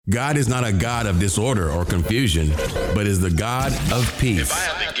God is not a God of disorder or confusion, but is the God of peace. If I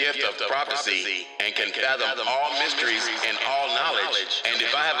have the gift of prophecy and can fathom all mysteries and all knowledge, and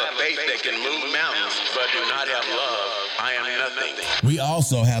if I have a faith that can move mountains but do not have love, I am nothing. We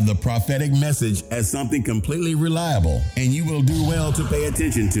also have the prophetic message as something completely reliable, and you will do well to pay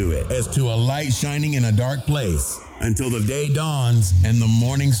attention to it as to a light shining in a dark place until the day dawns and the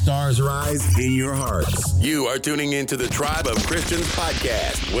morning stars rise in your hearts. You are tuning into the Tribe of Christians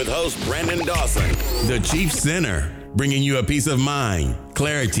podcast with host Brandon Dawson, the chief sinner, bringing you a peace of mind,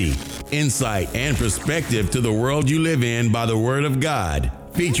 clarity, insight, and perspective to the world you live in by the word of God,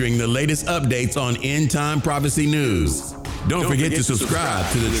 featuring the latest updates on end-time prophecy news. Don't forget to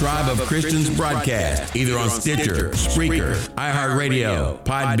subscribe to the Tribe of Christians broadcast, either on Stitcher, Spreaker, iHeartRadio,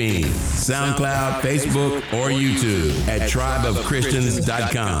 Podbean, SoundCloud, Facebook, or YouTube at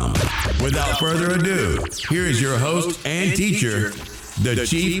tribeofchristians.com. Without further ado, here is your host and teacher, the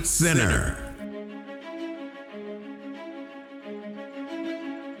Chief Sinner.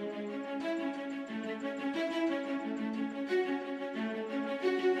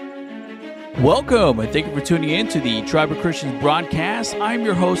 Welcome, and thank you for tuning in to the Tribe of Christians broadcast. I'm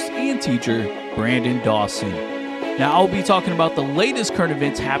your host and teacher, Brandon Dawson. Now, I'll be talking about the latest current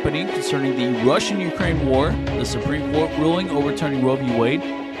events happening concerning the Russian-Ukraine war, the Supreme Court ruling overturning Roe v. Wade,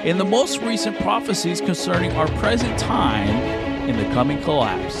 and the most recent prophecies concerning our present time and the coming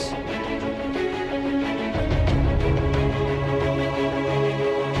collapse.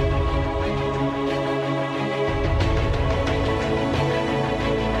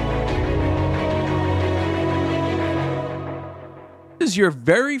 Is your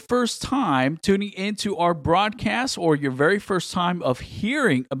very first time tuning into our broadcast, or your very first time of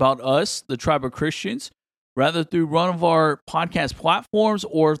hearing about us, the Tribe of Christians, rather through one of our podcast platforms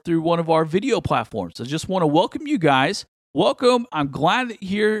or through one of our video platforms, I just want to welcome you guys. Welcome. I'm glad that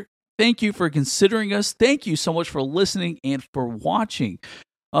you're here. Thank you for considering us. Thank you so much for listening and for watching.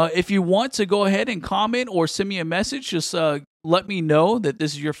 If you want to go ahead and comment or send me a message, just let me know that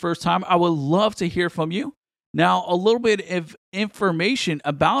this is your first time. I would love to hear from you. Now, a little bit of information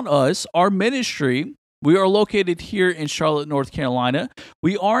about us, our ministry. We are located here in Charlotte, North Carolina.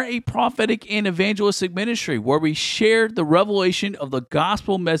 We are a prophetic and evangelistic ministry where we share the revelation of the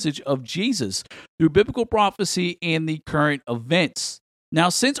gospel message of Jesus through biblical prophecy and the current events. Now,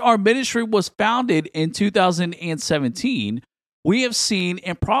 since our ministry was founded in 2017, we have seen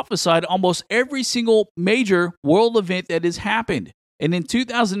and prophesied almost every single major world event that has happened. And in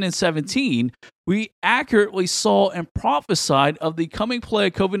 2017, we accurately saw and prophesied of the coming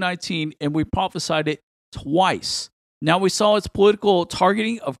plague of COVID-19, and we prophesied it twice. Now, we saw its political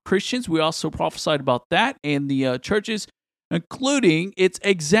targeting of Christians. We also prophesied about that and the churches, including its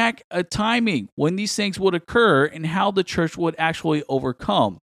exact timing, when these things would occur and how the church would actually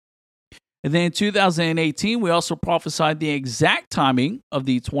overcome. And then in 2018, we also prophesied the exact timing of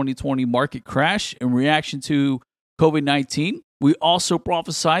the 2020 market crash in reaction to COVID-19. We also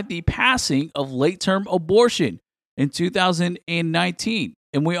prophesied the passing of late-term abortion in 2019.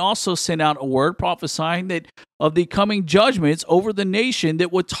 And we also sent out a word prophesying that of the coming judgments over the nation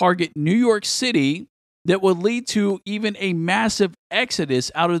that would target New York City, that would lead to even a massive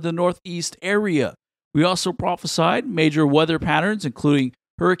exodus out of the Northeast area. We also prophesied major weather patterns, including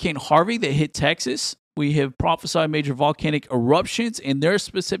Hurricane Harvey that hit Texas. We have prophesied major volcanic eruptions and their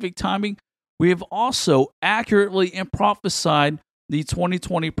specific timing. We have also accurately and prophesied the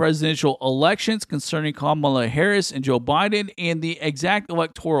 2020 presidential elections concerning Kamala Harris and Joe Biden and the exact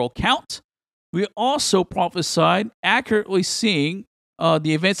electoral count. We also prophesied accurately seeing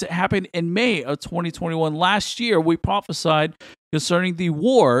the events that happened in May of 2021. Last year, we prophesied concerning the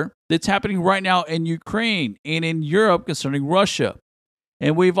war that's happening right now in Ukraine and in Europe concerning Russia.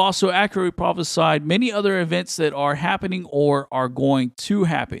 And we've also accurately prophesied many other events that are happening or are going to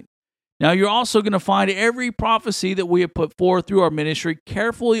happen. Now, you're also going to find every prophecy that we have put forth through our ministry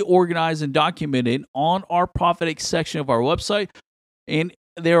carefully organized and documented on our prophetic section of our website. And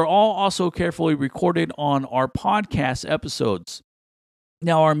they're all also carefully recorded on our podcast episodes.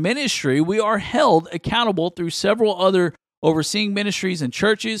 Now, our ministry, we are held accountable through several other overseeing ministries and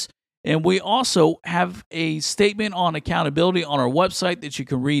churches. And we also have a statement on accountability on our website that you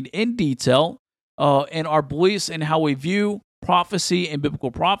can read in detail, and our beliefs and how we view prophecy and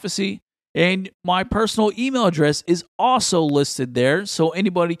biblical prophecy. And my personal email address is also listed there, so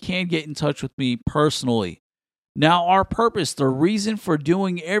anybody can get in touch with me personally. Now, our purpose, the reason for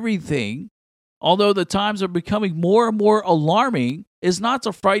doing everything, although the times are becoming more and more alarming, is not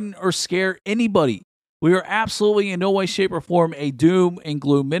to frighten or scare anybody. We are absolutely in no way, shape, or form a doom and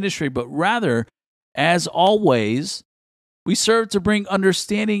gloom ministry, but rather, as always, We serve to bring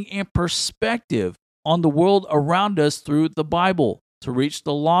understanding and perspective on the world around us through the Bible, to reach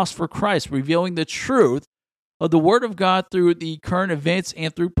the lost for Christ, revealing the truth of the Word of God through the current events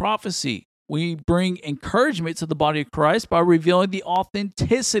and through prophecy. We bring encouragement to the body of Christ by revealing the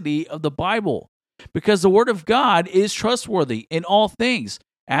authenticity of the Bible, because the Word of God is trustworthy in all things,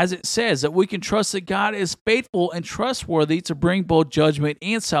 as it says that we can trust that God is faithful and trustworthy to bring both judgment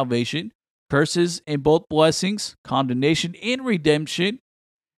and salvation, curses and both blessings, condemnation and redemption.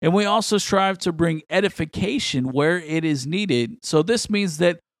 And we also strive to bring edification where it is needed. So this means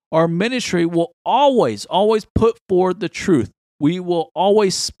that our ministry will always put forward the truth. We will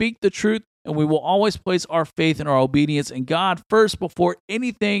always speak the truth, and we will always place our faith and our obedience in God first before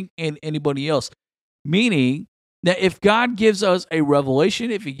anything and anybody else. Meaning that if God gives us a revelation,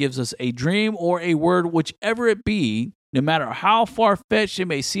 if He gives us a dream or a word, whichever it be, no matter how far-fetched it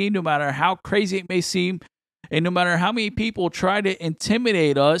may seem, no matter how crazy it may seem, and no matter how many people try to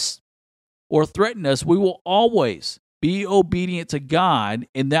intimidate us or threaten us, we will always be obedient to God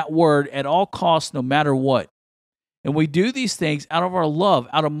in that word at all costs, no matter what. And we do these things out of our love,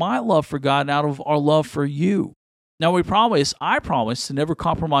 out of my love for God, and out of our love for you. Now I promise to never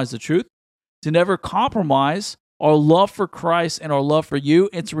compromise the truth, to never compromise our love for Christ and our love for you,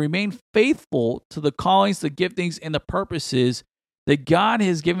 and to remain faithful to the callings, the giftings, and the purposes that God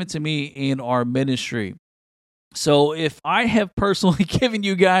has given to me in our ministry. So if I have personally given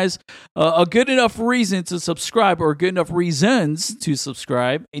you guys a good enough reason to subscribe, or good enough reasons to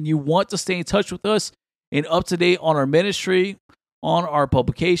subscribe, and you want to stay in touch with us and up to date on our ministry, on our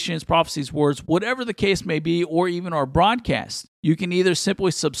publications, prophecies, words, whatever the case may be, or even our broadcast, you can either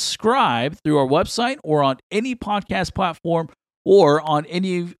simply subscribe through our website or on any podcast platform or on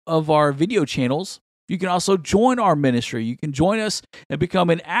any of our video channels. You can also join our ministry. You can join us and become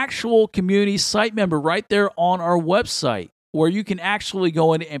an actual community site member right there on our website, where you can actually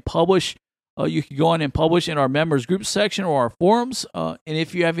go in and publish. You can go in and publish in our members group section or our forums. And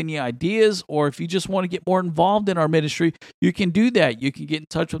if you have any ideas, or if you just want to get more involved in our ministry, you can do that. You can get in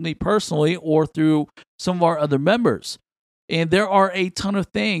touch with me personally or through some of our other members. And there are a ton of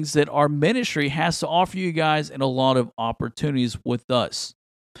things that our ministry has to offer you guys, and a lot of opportunities with us.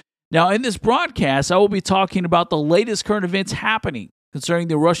 Now, in this broadcast, I will be talking about the latest current events happening concerning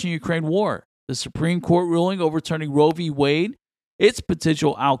the Russian-Ukraine war, the Supreme Court ruling overturning Roe v. Wade, its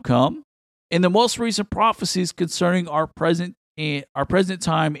potential outcome, and the most recent prophecies concerning our present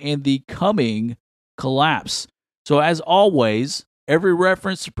time and the coming collapse. So, as always, every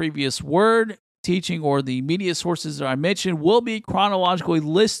reference to previous word, teaching, or the media sources that I mentioned will be chronologically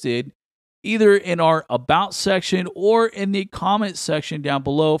listed either in our About section or in the comment section down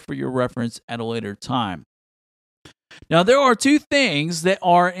below for your reference at a later time. Now, there are two things that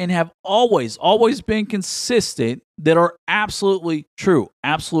are and have always been consistent that are absolutely true,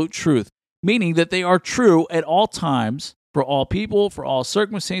 absolute truth, meaning that they are true at all times for all people, for all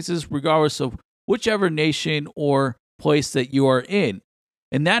circumstances, regardless of whichever nation or place that you are in.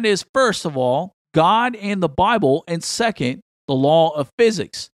 And that is, first of all, God and the Bible, and second, the law of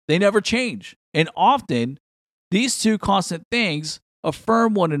physics. They never change. And often, these two constant things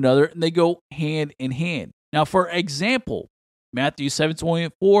affirm one another, and they go hand in hand. Now, for example, Matthew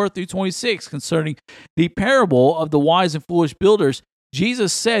 7:24 through 26, concerning the parable of the wise and foolish builders,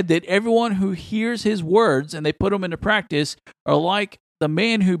 Jesus said that everyone who hears his words and they put them into practice are like the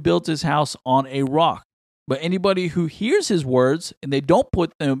man who built his house on a rock. But anybody who hears his words and they don't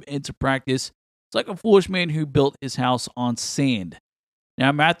put them into practice, it's like a foolish man who built his house on sand.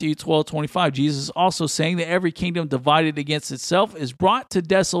 Now, Matthew 12:25, Jesus is also saying that every kingdom divided against itself is brought to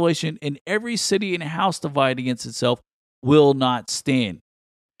desolation, and every city and house divided against itself will not stand.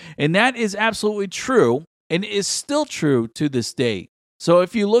 And that is absolutely true, and is still true to this day. So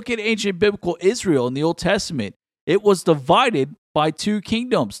if you look at ancient biblical Israel in the Old Testament, it was divided by two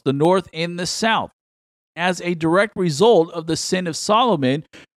kingdoms, the north and the south, as a direct result of the sin of Solomon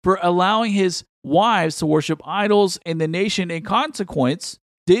for allowing his wives to worship idols, and the nation in consequence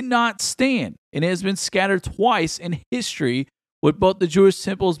did not stand, and it has been scattered twice in history, with both the Jewish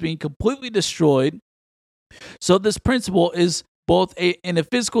temples being completely destroyed. So this principle is both in a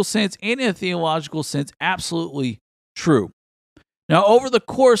physical sense and in a theological sense absolutely true. Now, over the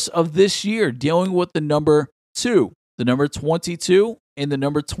course of this year, dealing with the number 2, the number 22, and the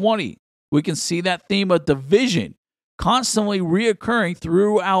number 20, we can see that theme of division constantly reoccurring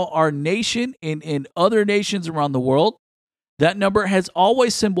throughout our nation and in other nations around the world. That number has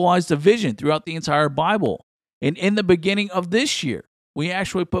always symbolized division throughout the entire Bible. And in the beginning of this year, we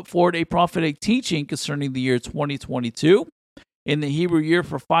actually put forward a prophetic teaching concerning the year 2022. In the Hebrew year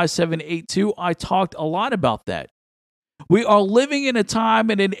for 5782, I talked a lot about that. We are living in a time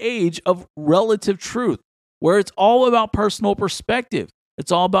and an age of relative truth, where it's all about personal perspective.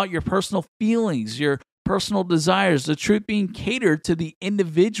 It's all about your personal feelings, your personal desires, the truth being catered to the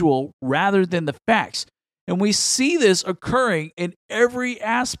individual rather than the facts. And we see this occurring in every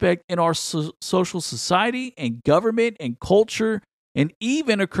aspect in our social society and government and culture, and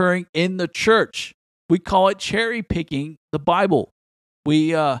even occurring in the church. We call it cherry picking the Bible.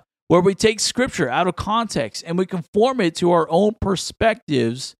 Where we take scripture out of context and we conform it to our own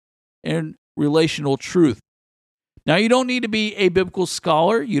perspectives and relational truth. Now, you don't need to be a biblical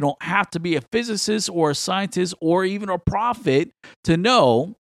scholar. You don't have to be a physicist or a scientist or even a prophet to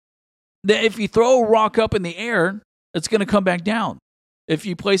know that if you throw a rock up in the air, it's going to come back down. If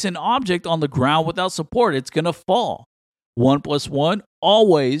you place an object on the ground without support, it's going to fall. 1 + 1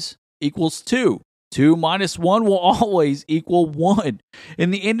 always equals 2. 2 - 1 will always equal 1.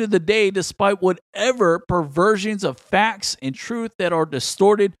 In the end of the day, despite whatever perversions of facts and truth that are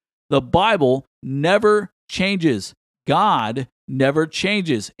distorted, the Bible never changes. God never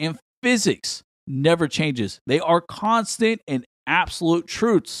changes. And physics never changes. They are constant and absolute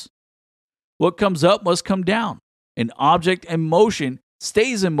truths. What comes up must come down. An object in motion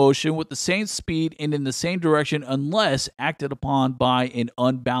stays in motion with the same speed and in the same direction unless acted upon by an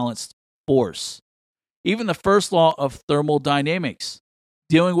unbalanced force. Even the first law of thermodynamics,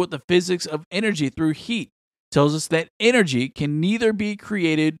 dealing with the physics of energy through heat, tells us that energy can neither be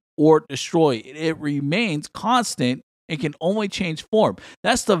created or destroyed. It remains constant and can only change form.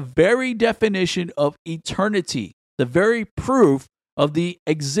 That's the very definition of eternity, the very proof of the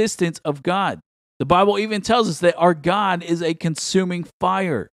existence of God. The Bible even tells us that our God is a consuming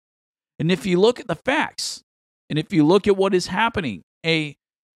fire. And if you look at the facts, and if you look at what is happening, a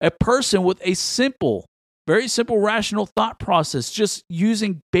person with a very simple rational thought process, just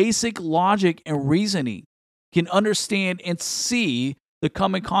using basic logic and reasoning, can understand and see the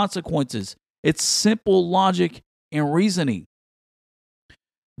coming consequences. It's simple logic and reasoning.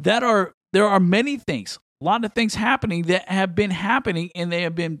 There are many things, a lot of things happening that have been happening, and they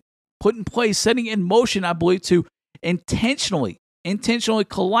have been put in place, setting in motion, I believe, to intentionally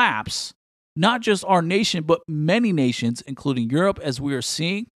collapse not just our nation, but many nations, including Europe, as we are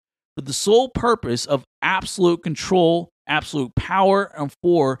seeing, for the sole purpose of absolute control, absolute power, and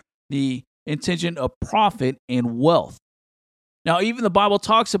for the intention of profit and wealth. Now, even the Bible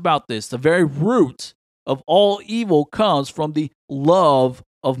talks about this. The very root of all evil comes from the love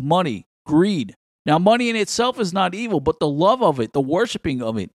of money, greed. Now, money in itself is not evil, but the love of it, the worshiping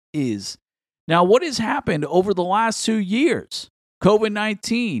of it is. Now, what has happened over the last 2 years?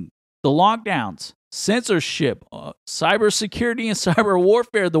 COVID-19, the lockdowns, censorship, cybersecurity and cyber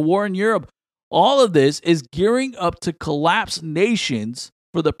warfare, the war in Europe, all of this is gearing up to collapse nations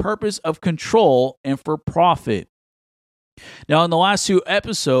for the purpose of control and for profit. Now, in the last 2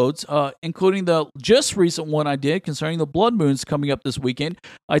 episodes, including the just recent one I did concerning the blood moons coming up this weekend,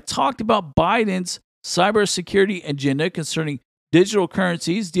 I talked about Biden's cybersecurity agenda concerning digital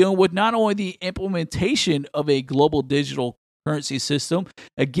currencies, dealing with not only the implementation of a global digital currency system,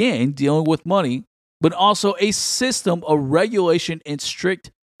 again, dealing with money, but also a system of regulation and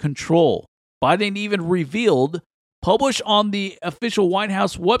strict control. Biden even published on the official White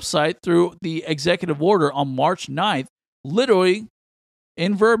House website through the executive order on March 9th, literally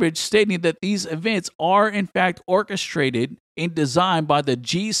in verbiage stating that these events are in fact orchestrated and designed by the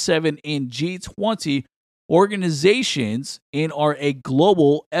G7 and G20 organizations and are a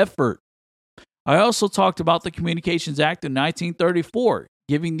global effort. I also talked about the Communications Act of 1934,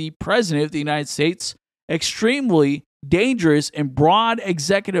 giving the President of the United States extremely dangerous and broad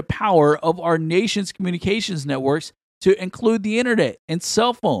executive power of our nation's communications networks to include the internet and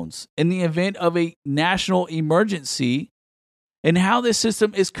cell phones in the event of a national emergency, and how this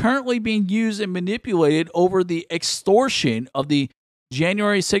system is currently being used and manipulated over the extortion of the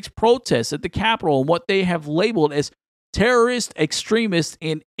January 6th protests at the Capitol and what they have labeled as terrorist, extremist,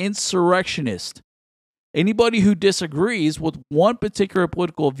 and insurrectionist. Anybody who disagrees with one particular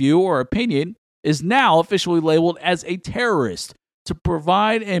political view or opinion is now officially labeled as a terrorist to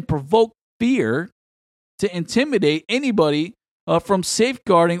provide and provoke fear, to intimidate anybody from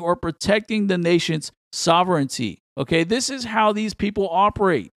safeguarding or protecting the nation's sovereignty. Okay, this is how these people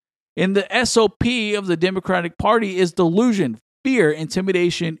operate. And the SOP of the Democratic Party is delusion, fear,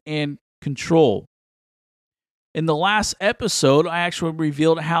 intimidation, and control. In the last episode, I actually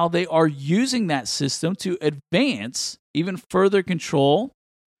revealed how they are using that system to advance even further control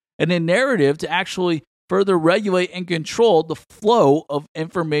and a narrative to actually further regulate and control the flow of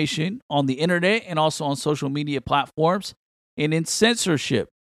information on the internet and also on social media platforms and in censorship.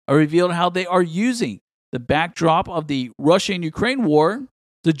 I revealed how they are using the backdrop of the Russia and Ukraine war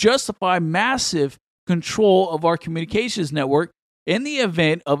to justify massive control of our communications network in the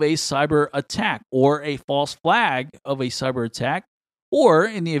event of a cyber attack or a false flag of a cyber attack, or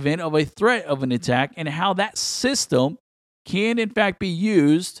in the event of a threat of an attack, and how that system can in fact be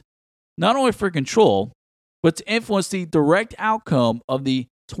used not only for control, but to influence the direct outcome of the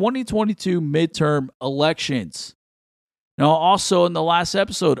 2022 midterm elections. Now, also in the last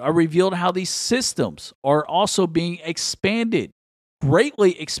episode, I revealed how these systems are also being expanded,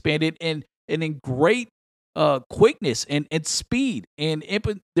 greatly expanded, and in great quickness and speed. And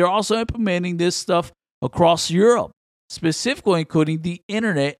they're also implementing this stuff across Europe, specifically including the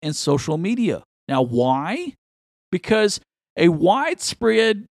internet and social media. Now, why? Because a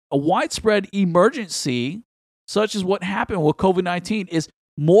widespread emergency, such as what happened with COVID-19, is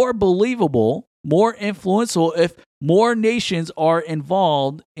more believable, more influential if more nations are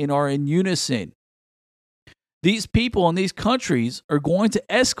involved and are in unison. These people in these countries are going to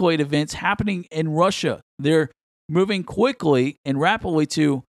escalate events happening in Russia. They're moving quickly and rapidly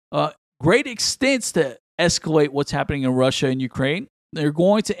to great extents to escalate what's happening in Russia and Ukraine. They're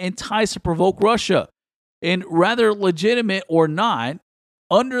going to entice and provoke Russia. And rather legitimate or not,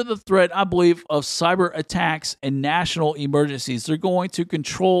 under the threat, I believe, of cyber attacks and national emergencies, they're going to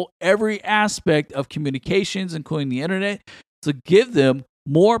control every aspect of communications, including the internet, to give them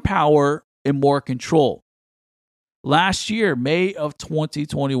more power and more control. Last year, May of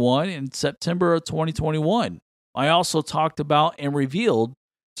 2021 and September of 2021, I also talked about and revealed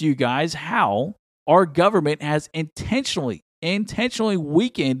to you guys how our government has intentionally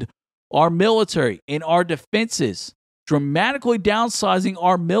weakened our military and our defenses, dramatically downsizing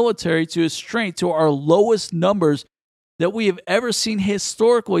our military to a strength to our lowest numbers that we have ever seen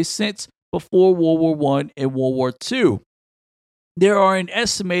historically since before World War I and World War II. There are an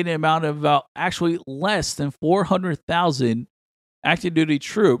estimated amount of about actually less than 400,000 active duty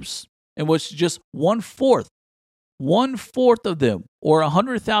troops, in which just one-fourth of them, or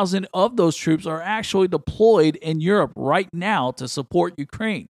 100,000 of those troops, are actually deployed in Europe right now to support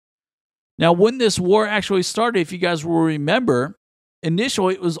Ukraine. Now, when this war actually started, if you guys will remember,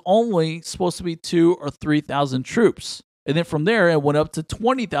 initially it was only supposed to be 2,000 or 3,000 troops. And then from there, it went up to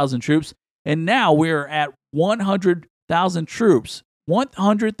 20,000 troops. And now we're at 100,000 troops,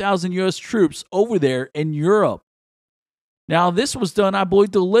 100,000 U.S. troops over there in Europe. Now, this was done, I believe,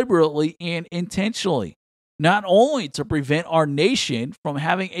 deliberately and intentionally, not only to prevent our nation from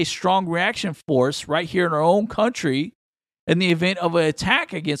having a strong reaction force right here in our own country in the event of an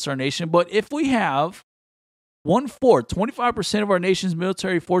attack against our nation, but if we have 1/4, 25% of our nation's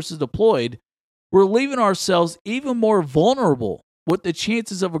military forces deployed, we're leaving ourselves even more vulnerable with the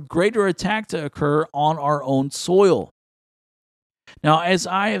chances of a greater attack to occur on our own soil. Now, as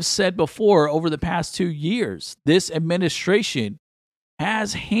I have said before, over the past 2 years, this administration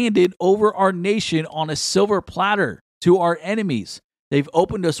has handed over our nation on a silver platter to our enemies. They've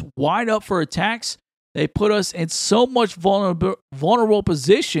opened us wide up for attacks. They put us in so much vulnerable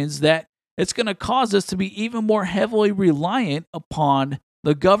positions that it's going to cause us to be even more heavily reliant upon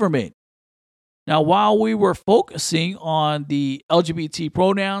the government. Now, while we were focusing on the LGBT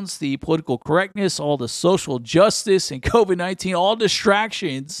pronouns, the political correctness, all the social justice, and COVID-19, all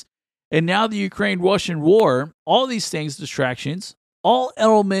distractions, and now the Ukraine-Russian war, all these things, distractions, all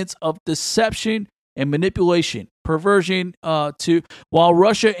elements of deception and manipulation, perversion, while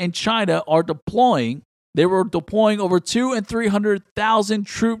Russia and China are deploying, they were deploying over 200,000 and 300,000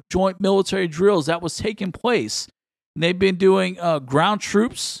 troop joint military drills that was taking place. And they've been doing ground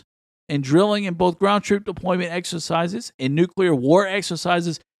troops and drilling in both ground troop deployment exercises and nuclear war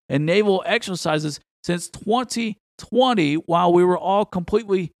exercises and naval exercises since 2020, while we were all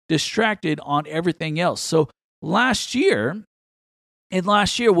completely distracted on everything else. So last year,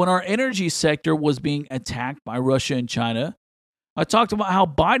 when our energy sector was being attacked by Russia and China, I talked about how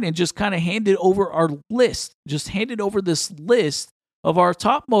Biden just kind of handed over this list of our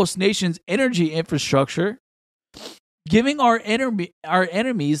topmost nation's energy infrastructure, giving our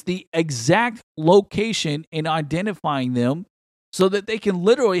enemies the exact location and identifying them so that they can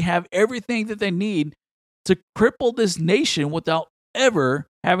literally have everything that they need to cripple this nation without ever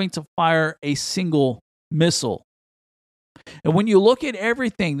having to fire a single missile. And when you look at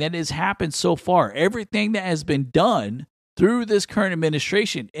everything that has happened so far, everything that has been done through this current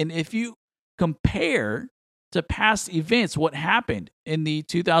administration, and if you compare to past events, what happened in the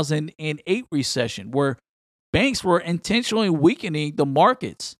 2008 recession, where banks were intentionally weakening the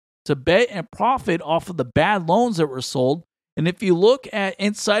markets to bet and profit off of the bad loans that were sold. And if you look at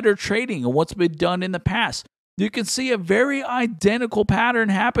insider trading and what's been done in the past, you can see a very identical pattern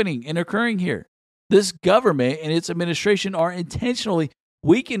happening and occurring here. This government and its administration are intentionally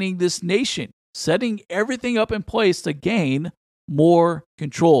weakening this nation, setting everything up in place to gain more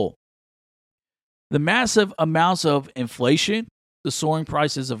control. The massive amounts of inflation, the soaring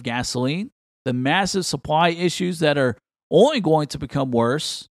prices of gasoline, the massive supply issues that are only going to become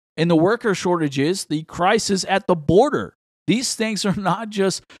worse, and the worker shortages, the crisis at the border. These things are not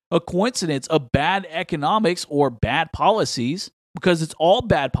just a coincidence of bad economics or bad policies, because it's all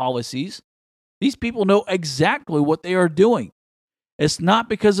bad policies. These people know exactly what they are doing. It's not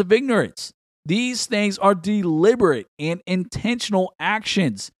because of ignorance. These things are deliberate and intentional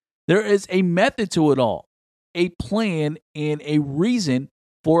actions. There is a method to it all, a plan, and a reason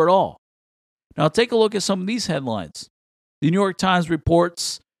for it all. Now, take a look at some of these headlines. The New York Times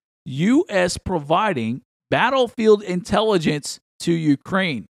reports U.S. providing battlefield intelligence to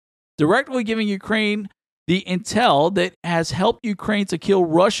Ukraine, directly giving Ukraine the intel that has helped Ukraine to kill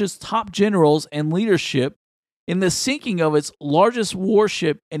Russia's top generals and leadership in the sinking of its largest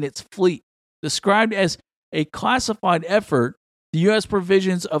warship and its fleet. Described as a classified effort, the U.S.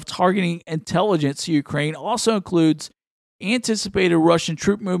 provisions of targeting intelligence to Ukraine also includes anticipated Russian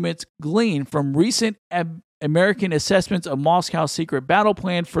troop movements gleaned from recent American assessments of Moscow's secret battle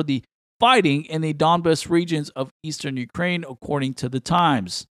plan for the fighting in the Donbas regions of eastern Ukraine, according to the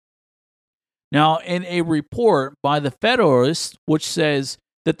Times. Now, in a report by the Federalist, which says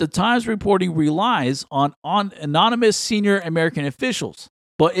that the Times reporting relies on anonymous senior American officials,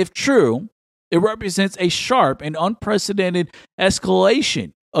 but if true, it represents a sharp and unprecedented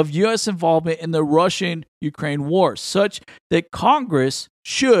escalation of U.S. involvement in the Russian-Ukraine war, such that Congress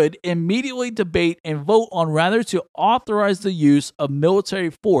should immediately debate and vote on whether to authorize the use of military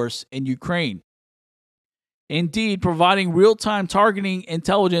force in Ukraine. Indeed, providing real-time targeting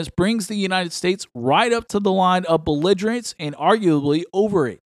intelligence brings the United States right up to the line of belligerence and arguably over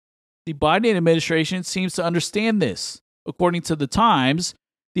it. The Biden administration seems to understand this. According to the Times,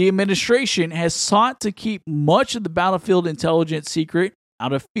 the administration has sought to keep much of the battlefield intelligence secret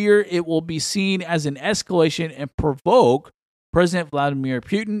out of fear it will be seen as an escalation and provoke President Vladimir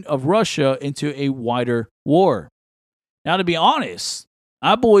Putin of Russia into a wider war. Now, to be honest,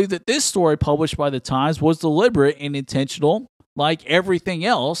 I believe that this story published by the Times was deliberate and intentional, like everything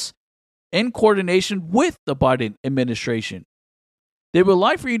else, in coordination with the Biden administration. They would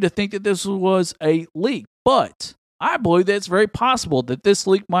like for you to think that this was a leak, but I believe that it's very possible that this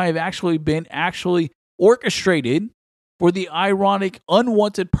leak might have actually been orchestrated for the ironic,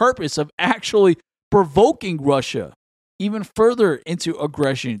 unwanted purpose of actually provoking Russia even further into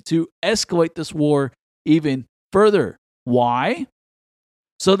aggression to escalate this war even further. Why?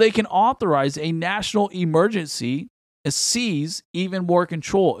 So they can authorize a national emergency and seize even more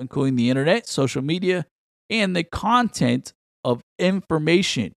control, including the internet, social media, and the content of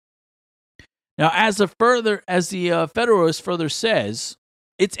information. Now, as the Federalist further says,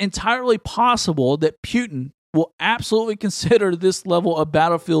 it's entirely possible that Putin will absolutely consider this level of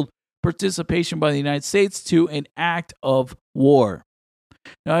battlefield participation by the United States to an act of war.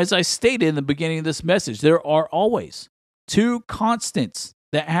 Now, as I stated in the beginning of this message, there are always two constants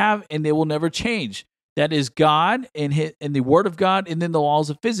that have and they will never change. That is God and the Word of God, and then the laws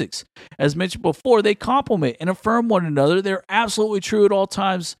of physics. As mentioned before, they complement and affirm one another. They're absolutely true at all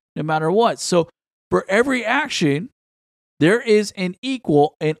times, no matter what. So for every action, there is an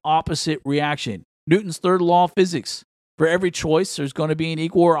equal and opposite reaction. Newton's third law of physics. For every choice, there's going to be an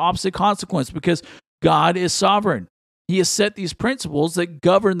equal or opposite consequence because God is sovereign. He has set these principles that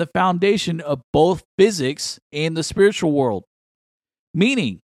govern the foundation of both physics and the spiritual world.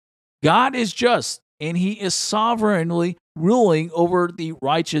 Meaning, God is just, and He is sovereignly ruling over the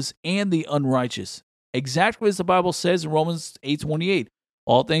righteous and the unrighteous. Exactly as the Bible says in Romans 8:28.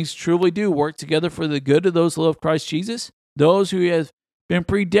 All things truly do work together for the good of those who love Christ Jesus, those who have been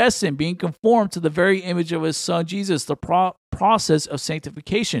predestined, being conformed to the very image of His Son Jesus, the process of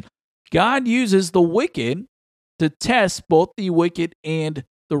sanctification. God uses the wicked to test both the wicked and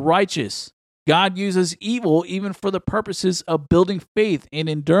the righteous. God uses evil even for the purposes of building faith and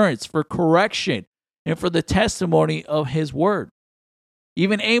endurance, for correction, and for the testimony of His word.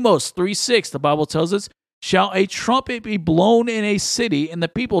 Even Amos 3:6, the Bible tells us, shall a trumpet be blown in a city, and the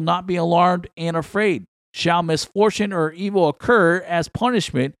people not be alarmed and afraid? Shall misfortune or evil occur as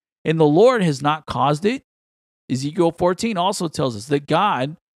punishment, and the Lord has not caused it? Ezekiel 14 also tells us that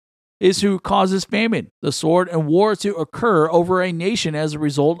God is who causes famine, the sword, and war to occur over a nation as a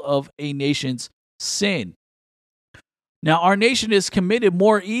result of a nation's sin. Now, our nation has committed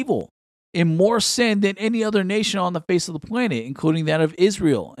more evil and more sin than any other nation on the face of the planet, including that of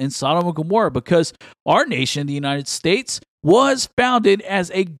Israel and Sodom and Gomorrah, because our nation, the United States, was founded as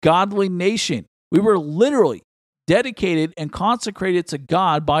a godly nation. We were literally dedicated and consecrated to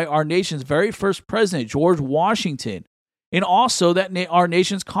God by our nation's very first president, George Washington, and also that our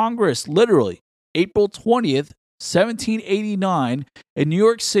nation's Congress, literally, April 20th, 1789, in New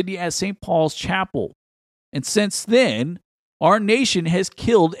York City at St. Paul's Chapel. And since then, our nation has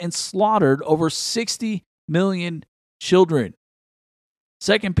killed and slaughtered over 60 million children.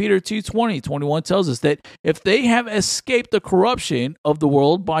 2 Peter 2:20-21 tells us that if they have escaped the corruption of the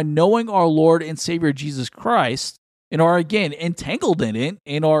world by knowing our Lord and Savior Jesus Christ, and are again entangled in it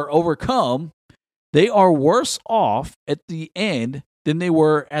and are overcome, they are worse off at the end than they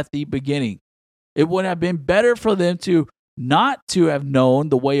were at the beginning. It would have been better for them to not to have known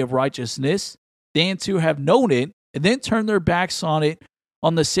the way of righteousness than to have known it and then turn their backs on it,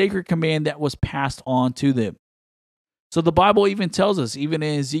 on the sacred command that was passed on to them. So the Bible even tells us, even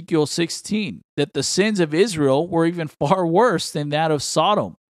in Ezekiel 16, that the sins of Israel were even far worse than that of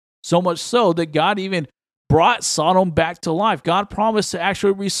Sodom. So much so that God even brought Sodom back to life. God promised to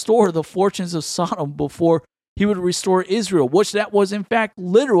actually restore the fortunes of Sodom before he would restore Israel, which that was in fact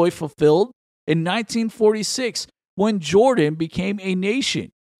literally fulfilled in 1946 when Jordan became a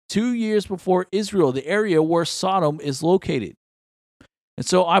nation, 2 years before Israel, the area where Sodom is located. And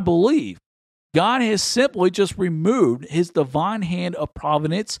so I believe God has simply just removed his divine hand of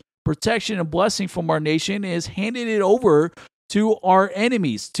providence, protection, and blessing from our nation and has handed it over to our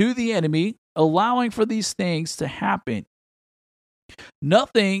enemies, to the enemy, allowing for these things to happen.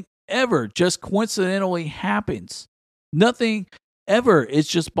 Nothing ever just coincidentally happens. Nothing ever is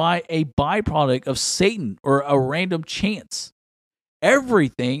just by a byproduct of Satan or a random chance.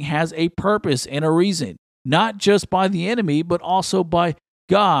 Everything has a purpose and a reason, not just by the enemy, but also by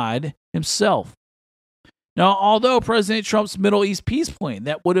God himself. Now, although President Trump's Middle East peace plan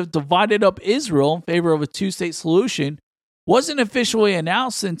that would have divided up Israel in favor of a two-state solution wasn't officially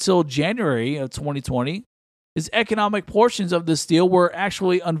announced until January of 2020, his economic portions of this deal were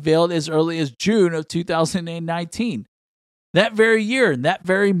actually unveiled as early as June of 2019. That very year, and that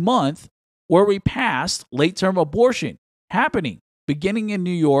very month, where we passed late-term abortion happening, beginning in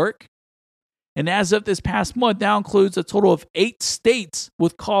New York. And as of this past month, now includes a total of 8 states,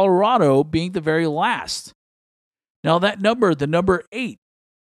 with Colorado being the very last. Now that number, the number 8,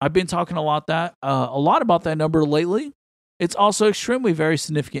 I've been talking a lot about that number lately. It's also extremely very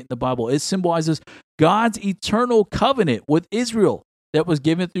significant in the Bible. It symbolizes God's eternal covenant with Israel that was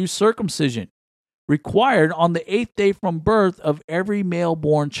given through circumcision, required on the 8th day from birth of every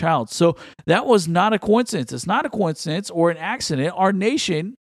male-born child. So that was not a coincidence. It's not a coincidence or an accident. Our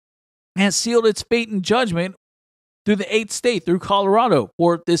nation has sealed its fate and judgment through the 8th state, through Colorado,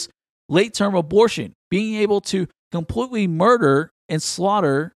 for this late-term abortion, being able to completely murder and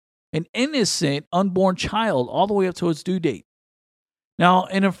slaughter an innocent unborn child all the way up to its due date. Now,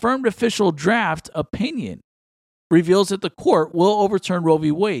 an affirmed official draft opinion reveals that the court will overturn Roe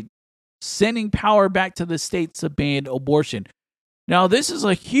v. Wade, sending power back to the states to ban abortion. Now, this is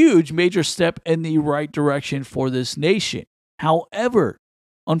a huge major step in the right direction for this nation. However,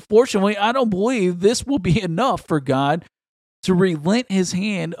 unfortunately, I don't believe this will be enough for God to relent his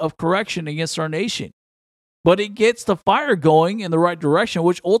hand of correction against our nation. But it gets the fire going in the right direction,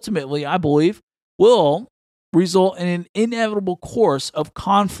 which ultimately, I believe, will result in an inevitable course of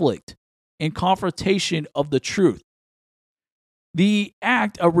conflict and confrontation of the truth. The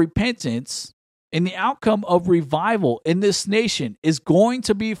act of repentance and the outcome of revival in this nation is going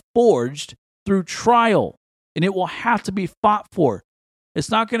to be forged through trial, and it will have to be fought for. It's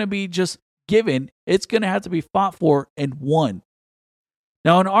not going to be just given. It's going to have to be fought for and won.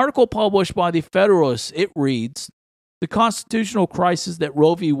 Now, an article published by the Federalist, it reads, "The constitutional crisis that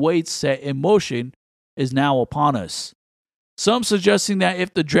Roe v. Wade set in motion is now upon us." Some suggesting that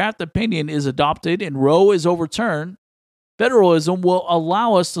if the draft opinion is adopted and Roe is overturned, federalism will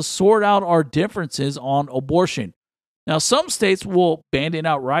allow us to sort out our differences on abortion. Now, some states will ban it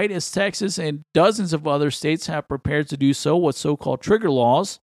outright, as Texas and dozens of other states have prepared to do so with so-called trigger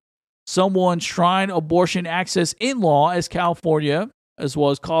laws. Some will enshrine abortion access in law, as California as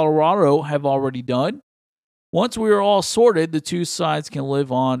well as Colorado have already done. Once we are all sorted, the two sides can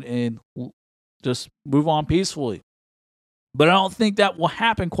live on and just move on peacefully. But I don't think that will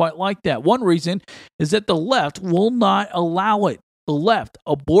happen quite like that. One reason is that the left will not allow it. The left,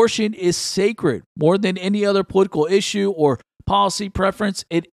 abortion is sacred. More than any other political issue or policy preference,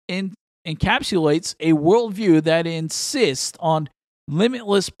 it encapsulates a worldview that insists on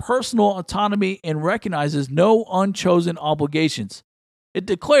limitless personal autonomy and recognizes no unchosen obligations. It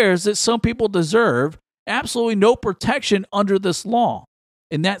declares that some people deserve absolutely no protection under this law.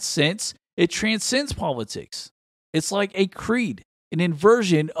 In that sense, it transcends politics. It's like a creed, an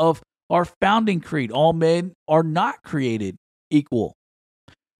inversion of our founding creed, all men are not created equal.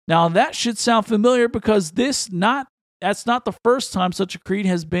 Now that should sound familiar because that's not the first time such a creed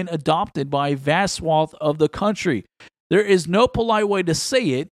has been adopted by a vast swath of the country. There is no polite way to say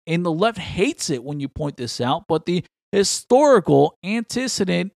it, and the left hates it when you point this out, but the historical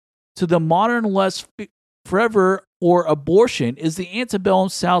antecedent to the modern left's forever for abortion is the antebellum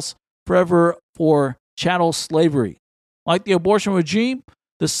South's forever for chattel slavery. Like the abortion regime,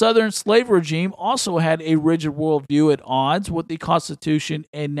 the Southern slave regime also had a rigid worldview at odds with the Constitution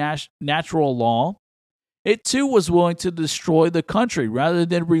and natural law. It too was willing to destroy the country rather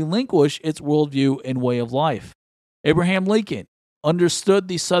than relinquish its worldview and way of life. Abraham Lincoln understood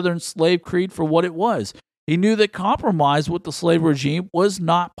the Southern slave creed for what it was. He knew that compromise with the slave regime was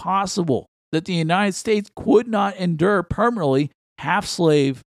not possible, that the United States could not endure permanently half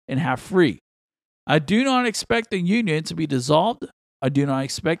slave and half free. I do not expect the Union to be dissolved. I do not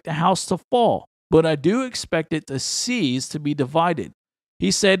expect the house to fall, but I do expect it to cease to be divided.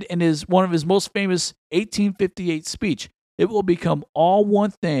 He said in one of his most famous 1858 speech, it will become all one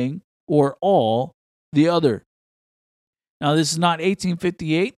thing or all the other. Now, this is not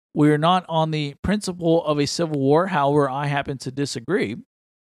 1858. We are not on the principle of a civil war. However, I happen to disagree.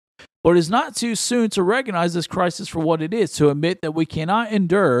 But it is not too soon to recognize this crisis for what it is, to admit that we cannot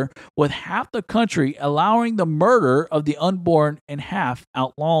endure with half the country allowing the murder of the unborn and half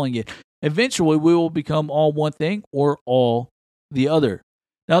outlawing it. Eventually, we will become all one thing or all the other.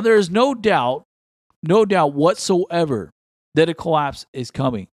 Now, there is no doubt whatsoever that a collapse is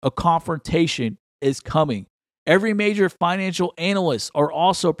coming. A confrontation is coming. Every major financial analyst are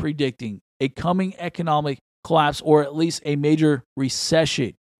also predicting a coming economic collapse or at least a major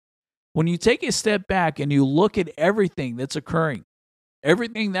recession. When you take a step back and you look at everything that's occurring,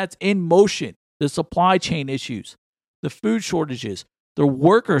 everything that's in motion, the supply chain issues, the food shortages, the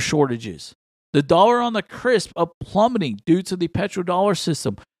worker shortages, the dollar on the crisp of plummeting due to the petrodollar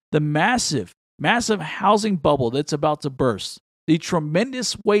system, the massive housing bubble that's about to burst, the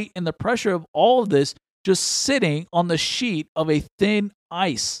tremendous weight and the pressure of all of this just sitting on the sheet of a thin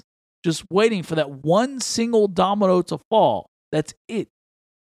ice, just waiting for that one single domino to fall. That's it.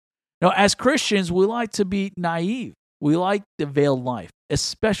 Now, as Christians, we like to be naive. We like the veiled life,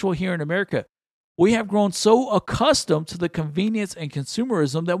 especially here in America. We have grown so accustomed to the convenience and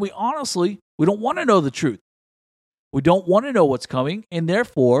consumerism that we don't want to know the truth. We don't want to know what's coming, and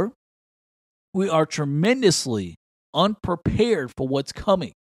therefore, we are tremendously unprepared for what's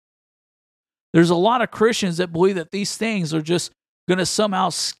coming. There's a lot of Christians that believe that these things are just going to somehow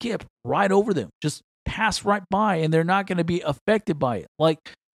skip right over them, just pass right by, and they're not going to be affected by it. Like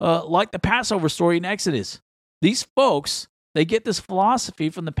the Passover story in Exodus. These folks, they get this philosophy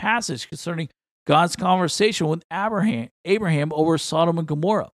from the passage concerning God's conversation with Abraham over Sodom and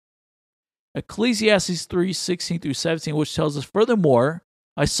Gomorrah. Ecclesiastes 3:16-17, which tells us, furthermore,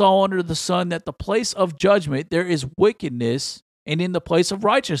 I saw under the sun that the place of judgment there is wickedness, and in the place of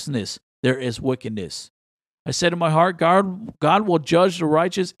righteousness there is wickedness. I said in my heart, God will judge the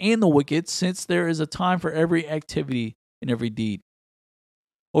righteous and the wicked, since there is a time for every activity and every deed.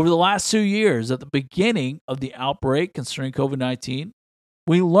 Over the last 2 years, at the beginning of the outbreak concerning COVID-19,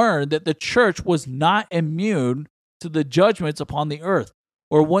 we learned that the church was not immune to the judgments upon the earth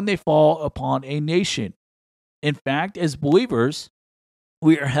or when they fall upon a nation. In fact, as believers,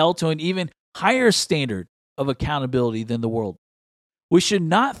 we are held to an even higher standard of accountability than the world. We should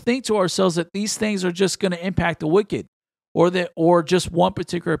not think to ourselves that these things are just going to impact the wicked or just one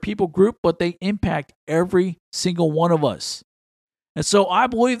particular people group, but they impact every single one of us. And so I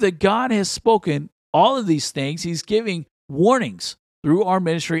believe that God has spoken all of these things. He's giving warnings through our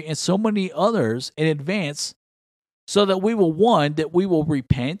ministry and so many others in advance so that we will, 1, that we will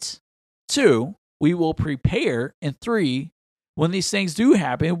repent, 2, we will prepare, and 3, when these things do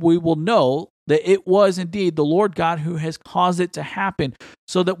happen, we will know that it was indeed the Lord God who has caused it to happen,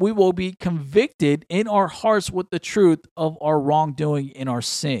 so that we will be convicted in our hearts with the truth of our wrongdoing and our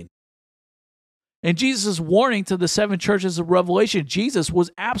sin. And Jesus' warning to the 7 churches of Revelation, Jesus was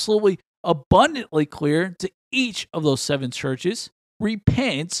absolutely abundantly clear to each of those 7 churches.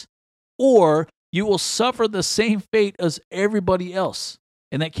 Repent, or you will suffer the same fate as everybody else.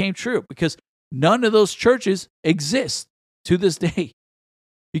 And that came true because none of those churches exist to this day.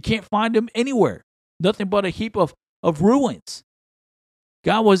 You can't find them anywhere. Nothing but a heap of ruins.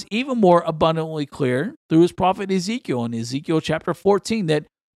 God was even more abundantly clear through his prophet Ezekiel in Ezekiel chapter 14 that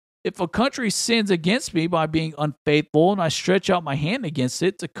if a country sins against me by being unfaithful, and I stretch out my hand against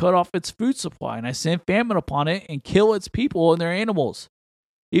it to cut off its food supply, and I send famine upon it and kill its people and their animals.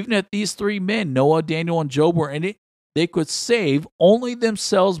 Even if these 3 men, Noah, Daniel, and Job, were in it, they could save only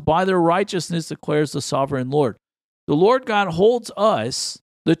themselves by their righteousness, declares the sovereign Lord. The Lord God holds us,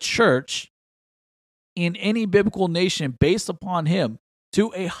 the church, in any biblical nation based upon him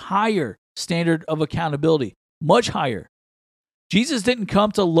to a higher standard of accountability, much higher. Jesus didn't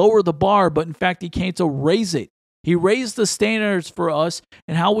come to lower the bar, but in fact, he came to raise it. He raised the standards for us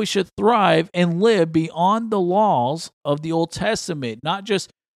and how we should thrive and live beyond the laws of the Old Testament, not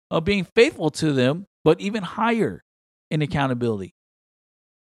just being faithful to them, but even higher in accountability.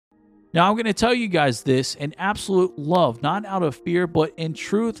 Now, I'm going to tell you guys this in absolute love, not out of fear, but in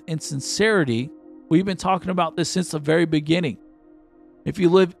truth and sincerity. We've been talking about this since the very beginning. If you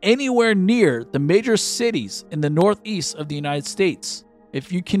live anywhere near the major cities in the northeast of the United States,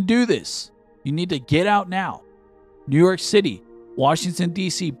 if you can do this, you need to get out now. New York City, Washington,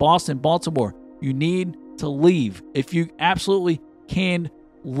 D.C., Boston, Baltimore, you need to leave. If you absolutely can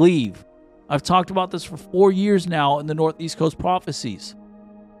leave. I've talked about this for 4 years now in the Northeast Coast Prophecies.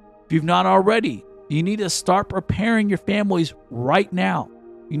 If you've not already, you need to start preparing your families right now.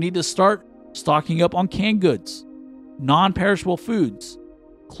 You need to start stocking up on canned goods, non-perishable foods,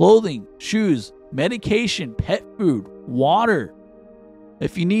 clothing, shoes, medication, pet food, water.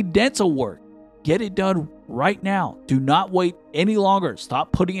 If you need dental work, get it done right now. Do not wait any longer.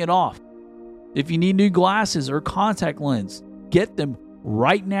 Stop putting it off. If you need new glasses or contact lens, get them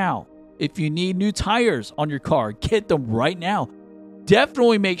right now. If you need new tires on your car, get them right now.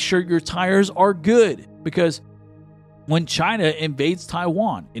 Definitely make sure your tires are good, because when China invades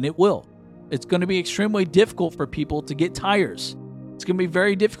Taiwan, and it will, it's going to be extremely difficult for people to get tires. It's going to be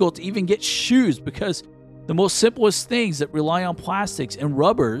very difficult to even get shoes, because the most simplest things that rely on plastics and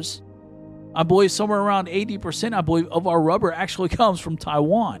rubbers, I believe somewhere around 80%, I believe, of our rubber actually comes from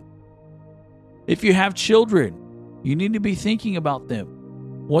Taiwan. If you have children, you need to be thinking about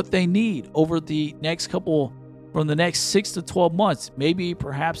them, what they need over the next from the next 6 to 12 months, maybe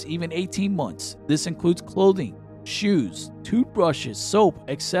perhaps even 18 months. This includes clothing, shoes, toothbrushes, soap,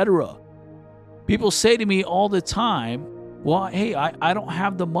 etc. People say to me all the time, well, hey, I don't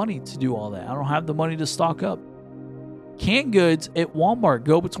have the money to do all that. I don't have the money to stock up. Canned goods at Walmart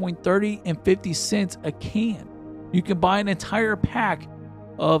go between 30 and 50 cents a can. You can buy an entire pack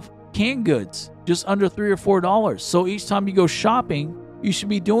of canned goods just under $3 or $4. So each time you go shopping, you should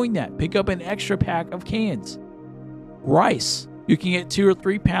be doing that. Pick up an extra pack of cans. Rice. You can get 2 or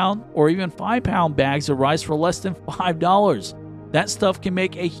 3 pound or even 5 pound bags of rice for less than $5. That stuff can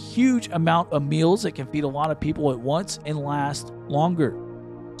make a huge amount of meals that can feed a lot of people at once and last longer.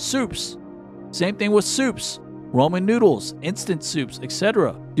 Soups. Same thing with soups. Ramen noodles, instant soups,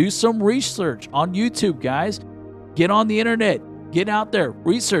 etc. Do some research on YouTube, guys. Get on the internet. Get out there.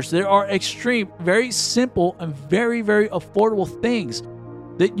 Research. There are very simple and very, very affordable things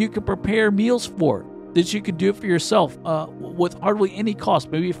that you can prepare meals for, that you can do for yourself with hardly any cost,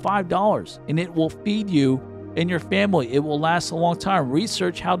 maybe $5, and it will feed you and your family. It will last a long time.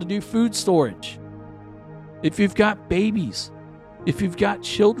 Research how to do food storage. If you've got babies, if you've got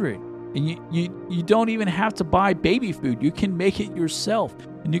children, and you don't even have to buy baby food. You can make it yourself,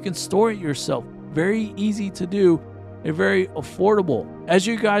 and you can store it yourself. Very easy to do and very affordable. As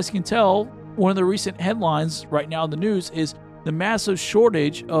you guys can tell, one of the recent headlines right now in the news is the massive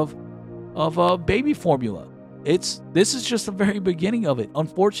shortage of baby formula. This is just the very beginning of it,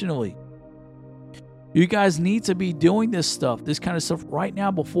 unfortunately. You guys need to be doing this kind of stuff right now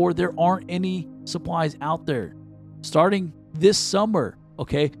before there aren't any supplies out there. Starting this summer,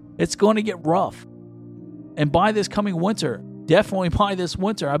 okay? It's going to get rough. And by this coming winter, definitely by this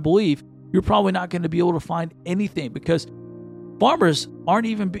winter, I believe, you're probably not going to be able to find anything, because farmers aren't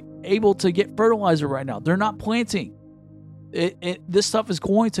even able to get fertilizer right now. They're not planting. This stuff is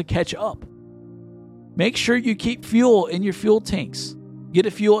going to catch up. Make sure you keep fuel in your fuel tanks. Get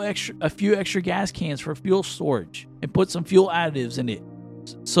a few extra gas cans for fuel storage and put some fuel additives in it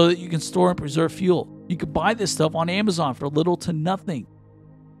so that you can store and preserve fuel. You can buy this stuff on Amazon for little to nothing.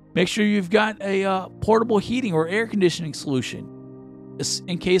 Make sure you've got a portable heating or air conditioning solution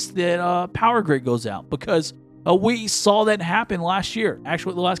in case the power grid goes out, because we saw that happen last year,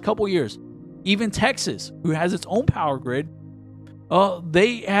 actually the last couple years. Even Texas, who has its own power grid,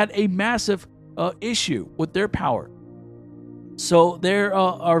 they had a massive issue with their power. So there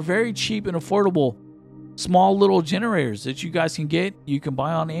are very cheap and affordable small little generators that you guys can get. You can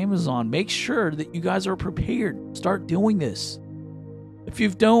buy on Amazon. Make sure that you guys are prepared. Start doing this. If you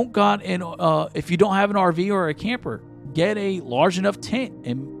don't have an RV or a camper, get a large enough tent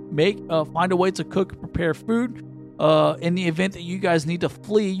and find a way to cook and prepare food in the event that you guys need to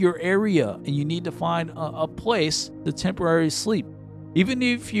flee your area and you need to find a place to temporarily sleep. Even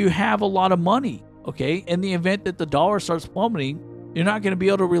if you have a lot of money, Okay, in the event that the dollar starts plummeting, you're not going to be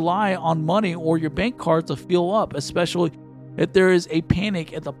able to rely on money or your bank card to fuel up, especially if there is a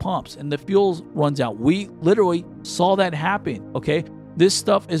panic at the pumps and the fuel runs out. We literally saw that happen, okay? This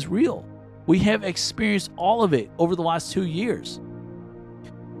stuff is real. We have experienced all of it over the last 2 years.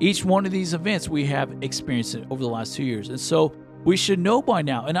 Each one of these events we have experienced it over the last 2 years. And so we should know by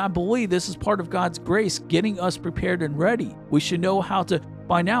now, and I believe this is part of God's grace, getting us prepared and ready. We should know how to,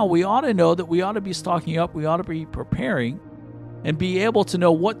 by now, we ought to know that we ought to be stocking up, we ought to be preparing, and be able to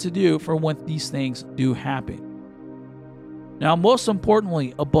know what to do for when these things do happen. Now, most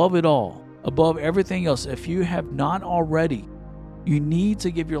importantly, above it all, above everything else, if you have not already, you need to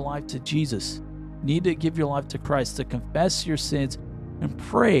give your life to Jesus. You need to give your life to Christ, to confess your sins and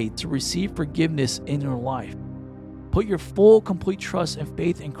pray to receive forgiveness in your life. Put your full, complete trust and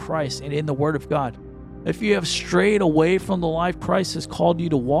faith in Christ and in the Word of God. If you have strayed away from the life Christ has called you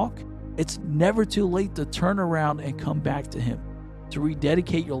to walk, it's never too late to turn around and come back to Him, to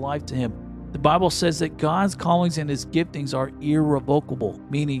rededicate your life to Him. The Bible says that God's callings and His giftings are irrevocable,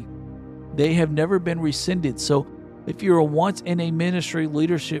 meaning they have never been rescinded. So if you were once in a ministry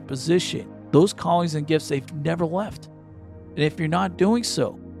leadership position, those callings and gifts, they've never left. And if you're not doing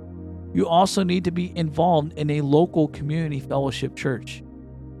so, you also need to be involved in a local community fellowship church.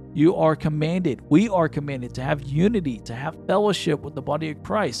 You are commanded, we are commanded to have unity, to have fellowship with the body of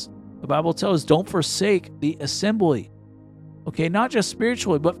Christ. The Bible tells us, don't forsake the assembly. Okay, not just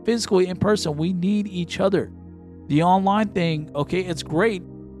spiritually, but physically in person. We need each other. The online thing, okay, it's great,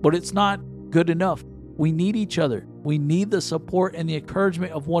 but it's not good enough. We need each other. We need the support and the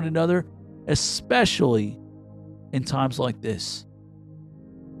encouragement of one another, especially in times like this.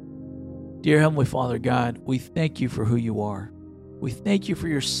 Dear Heavenly Father God, we thank you for who you are. We thank you for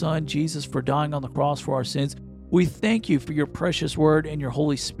your Son, Jesus, for dying on the cross for our sins. We thank you for your precious word and your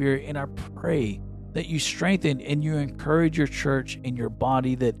Holy Spirit, and I pray that you strengthen and you encourage your church and your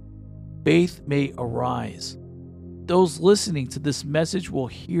body, that faith may arise. Those listening to this message will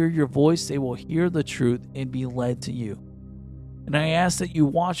hear your voice, they will hear the truth and be led to you. And I ask that you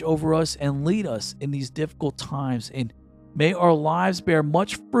watch over us and lead us in these difficult times, and may our lives bear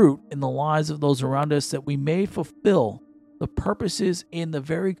much fruit in the lives of those around us, that we may fulfill the purposes and the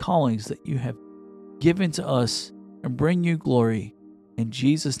very callings that you have given to us and bring you glory. In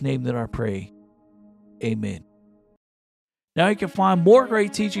Jesus' name that I pray. Amen. Now you can find more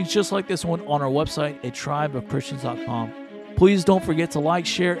great teachings just like this one on our website at tribeofchristians.com. Please don't forget to like,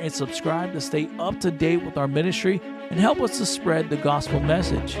 share, and subscribe to stay up to date with our ministry and help us to spread the gospel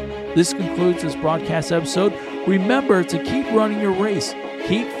message. This concludes this broadcast episode. Remember to keep running your race.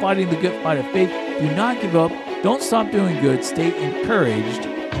 Keep fighting the good fight of faith. Do not give up. Don't stop doing good. Stay encouraged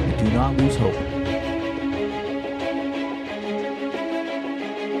and do not lose hope.